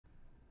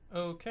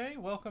Okay,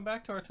 welcome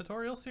back to our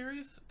tutorial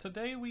series.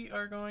 Today we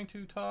are going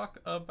to talk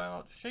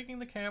about shaking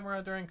the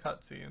camera during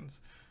cutscenes.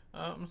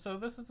 So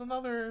this is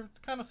another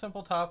kind of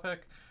simple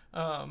topic,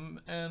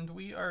 and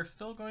we are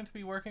still going to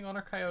be working on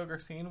our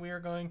Kyogre scene. We are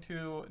going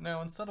to,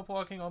 now instead of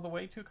walking all the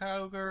way to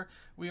Kyogre,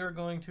 we are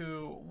going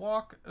to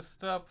walk a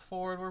step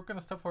forward. We're going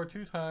to step forward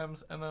 2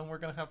 times, and then we're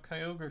going to have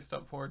Kyogre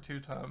step forward 2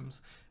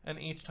 times,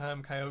 and each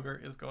time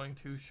Kyogre is going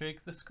to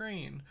shake the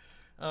screen.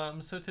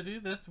 So to do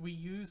this, we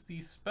use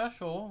the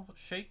special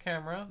shake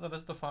camera that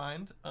is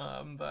defined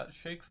that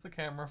shakes the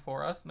camera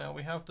for us. Now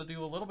we have to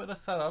do a little bit of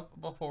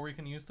setup before we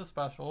can use the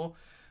special.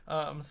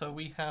 So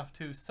we have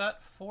to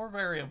set 4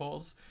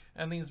 variables,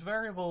 and these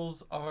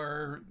variables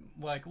are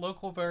like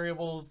local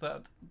variables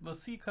that the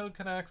C code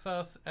can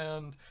access,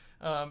 and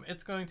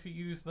it's going to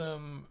use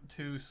them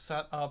to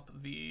set up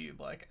the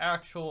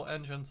actual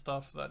engine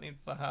stuff that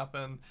needs to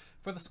happen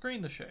for the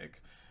screen to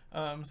shake.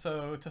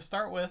 So to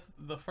start with,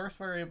 the first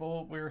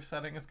variable we're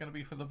setting is going to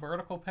be for the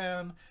vertical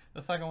pan,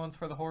 the second one's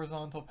for the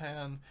horizontal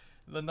pan,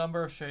 the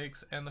number of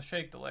shakes, and the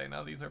shake delay.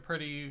 Now these are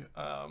pretty,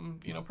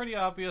 pretty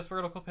obvious.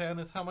 Vertical pan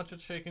is how much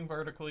it's shaking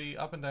vertically,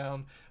 up and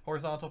down.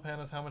 Horizontal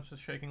pan is how much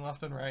it's shaking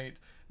left and right.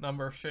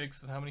 Number of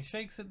shakes is how many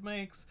shakes it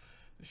makes.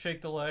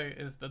 Shake delay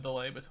is the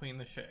delay between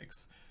the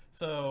shakes.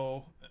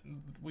 So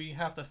we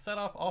have to set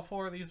up all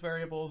 4 of these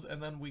variables,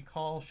 and then we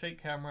call shake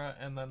camera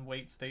and then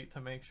wait state to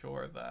make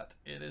sure that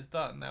it is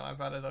done. Now I've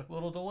added a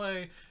little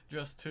delay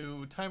just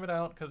to time it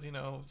out because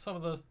some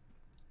of the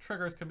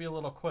triggers can be a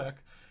little quick.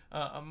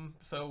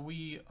 So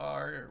we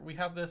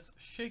have this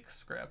shake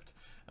script,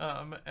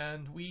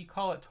 and we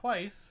call it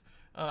twice.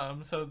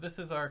 So this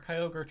is our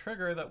Kyogre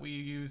trigger that we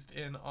used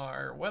in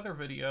our weather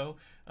video.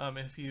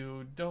 If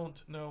you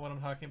don't know what I'm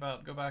talking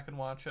about, go back and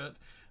watch it.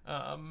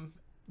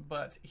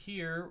 But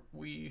here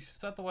we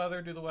set the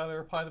weather, do the weather,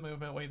 apply the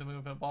movement, wait the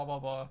movement, blah blah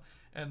blah,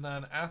 and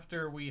then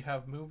after we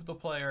have moved the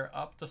player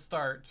up to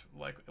start,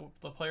 like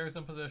the player's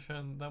in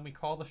position, then we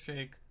call the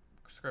shake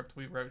script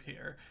we wrote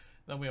here.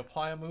 Then we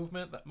apply a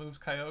movement that moves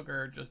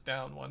Kyogre just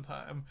down 1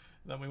 time.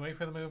 Then we wait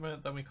for the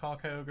movement, then we call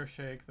Kyogre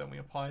shake, then we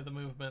apply the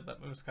movement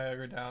that moves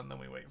Kyogre down, then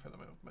we wait for the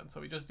movement. So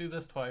we just do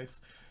this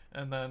twice,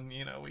 and then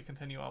we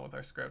continue on with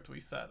our script. We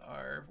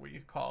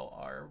call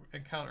our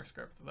encounter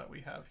script that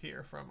we have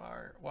here from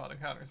our Wild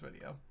Encounters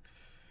video.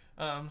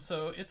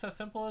 So it's as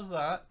simple as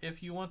that.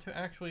 If you want to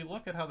actually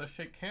look at how the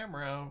shake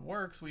camera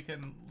works, we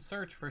can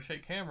search for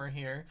shake camera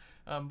here,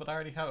 but I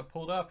already have it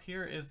pulled up.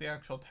 Here is the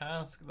actual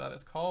task that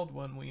is called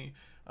when we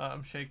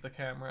shake the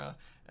camera,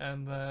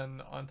 and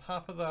then on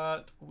top of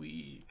that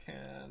we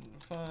can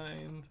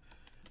find,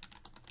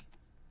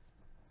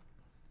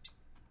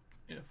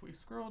 if we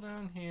scroll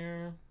down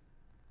here,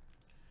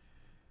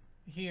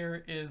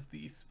 here is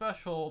the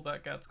special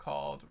that gets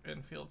called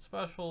in field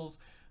specials.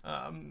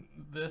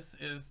 This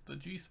is the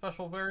G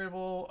special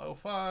variable,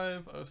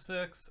 05,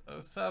 06,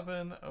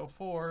 07,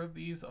 04.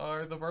 These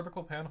are the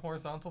vertical pan,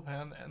 horizontal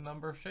pan, and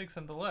number of shakes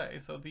and delay.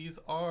 So these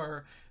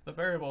are the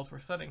variables we're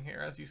setting here.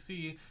 As you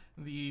see,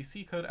 the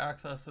C code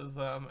accesses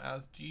them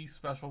as G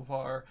special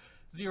var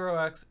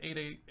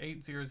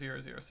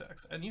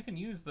 0x88800006, and you can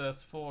use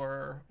this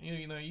for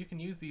you can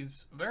use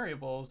these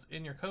variables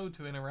in your code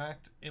to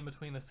interact in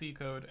between the C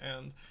code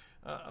and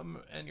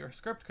your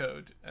script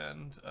code,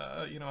 and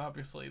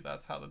obviously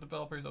that's how the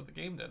developers of the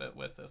game did it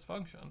with this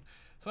function.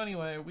 So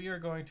anyway, we are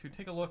going to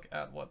take a look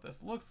at what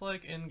this looks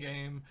like in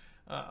game.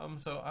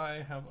 So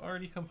I have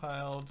already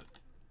compiled,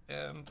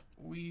 and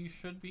we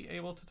should be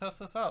able to test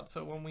this out.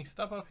 So when we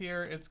step up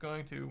here, it's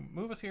going to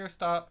move us here,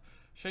 stop,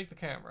 shake the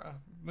camera,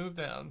 move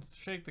down,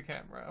 shake the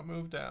camera,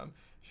 move down,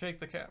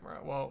 shake the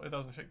camera. Well, it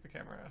doesn't shake the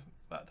camera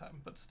that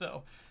time, but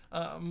still.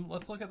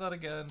 Let's look at that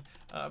again,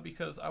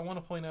 because I want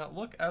to point out,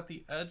 look at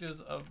the edges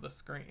of the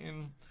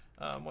screen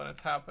when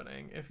it's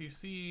happening. If you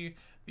see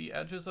the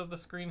edges of the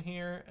screen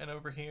here and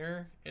over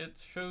here, it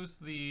shows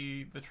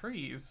the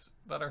trees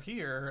that are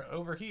here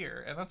over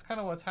here, and that's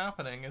kind of what's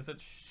happening, is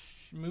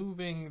it's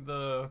moving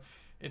the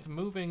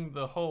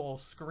whole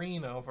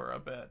screen over a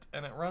bit,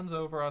 and it runs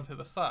over onto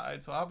the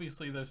side. So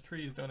obviously those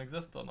trees don't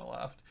exist on the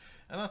left,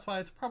 and that's why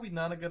it's probably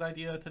not a good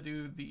idea to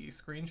do the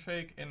screen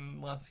shake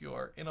unless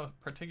you're in a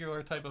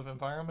particular type of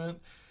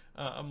environment,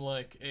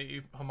 like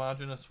a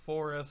homogeneous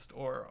forest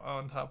or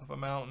on top of a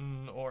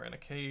mountain or in a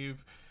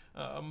cave.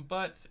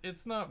 But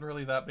it's not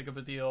really that big of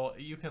a deal.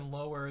 You can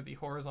lower the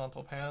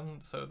horizontal pan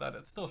so that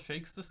it still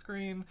shakes the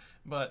screen,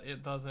 but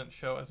it doesn't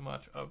show as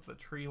much of the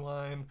tree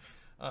line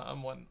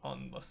when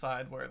on the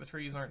side where the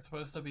trees aren't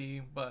supposed to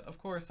be. But of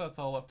course that's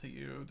all up to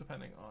you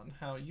depending on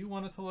how you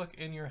want it to look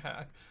in your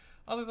hack.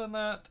 Other than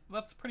that,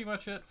 that's pretty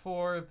much it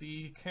for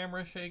the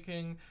camera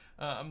shaking.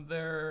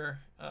 There's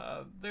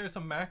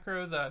a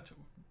macro that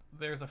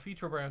there's a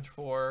feature branch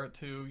for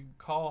to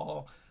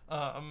call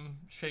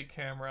shake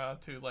camera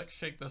to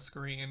shake the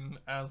screen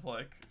as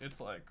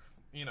it's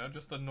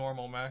just a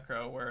normal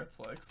macro where it's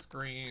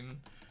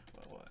screen,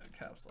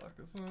 caps lock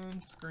is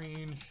on,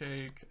 screen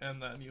shake,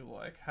 and then you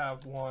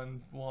have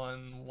 1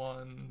 1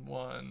 1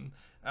 1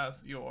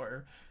 as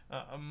your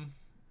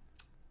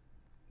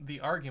the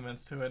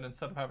arguments to it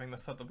instead of having to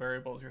set the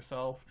variables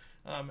yourself.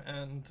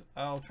 And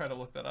I'll try to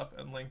look that up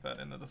and link that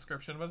in the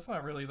description, but it's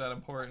not really that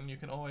important. You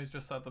can always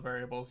just set the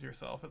variables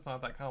yourself. It's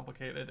not that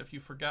complicated. If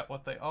you forget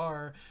what they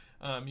are,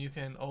 you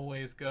can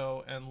always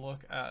go and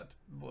look at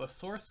the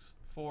source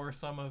for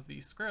some of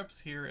the scripts.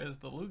 Here is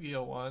the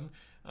Lugia one,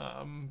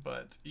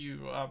 but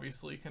you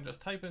obviously can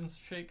just type in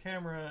shake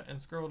camera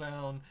and scroll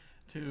down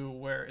to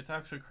where it's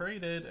actually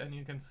created, and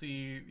you can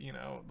see, you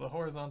know, the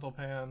horizontal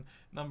pan,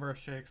 number of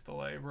shakes,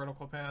 delay,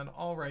 vertical pan,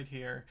 all right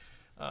here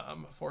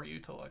for you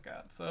to look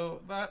at.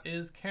 So that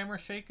is camera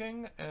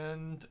shaking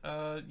and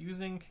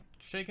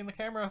shaking the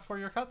camera for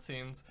your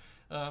cutscenes.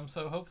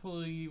 So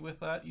hopefully with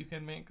that you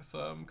can make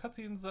some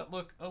cutscenes that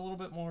look a little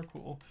bit more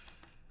cool.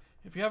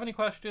 If you have any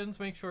questions,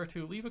 make sure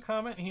to leave a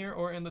comment here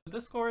or in the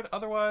Discord.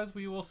 Otherwise,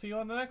 we will see you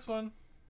on the next one.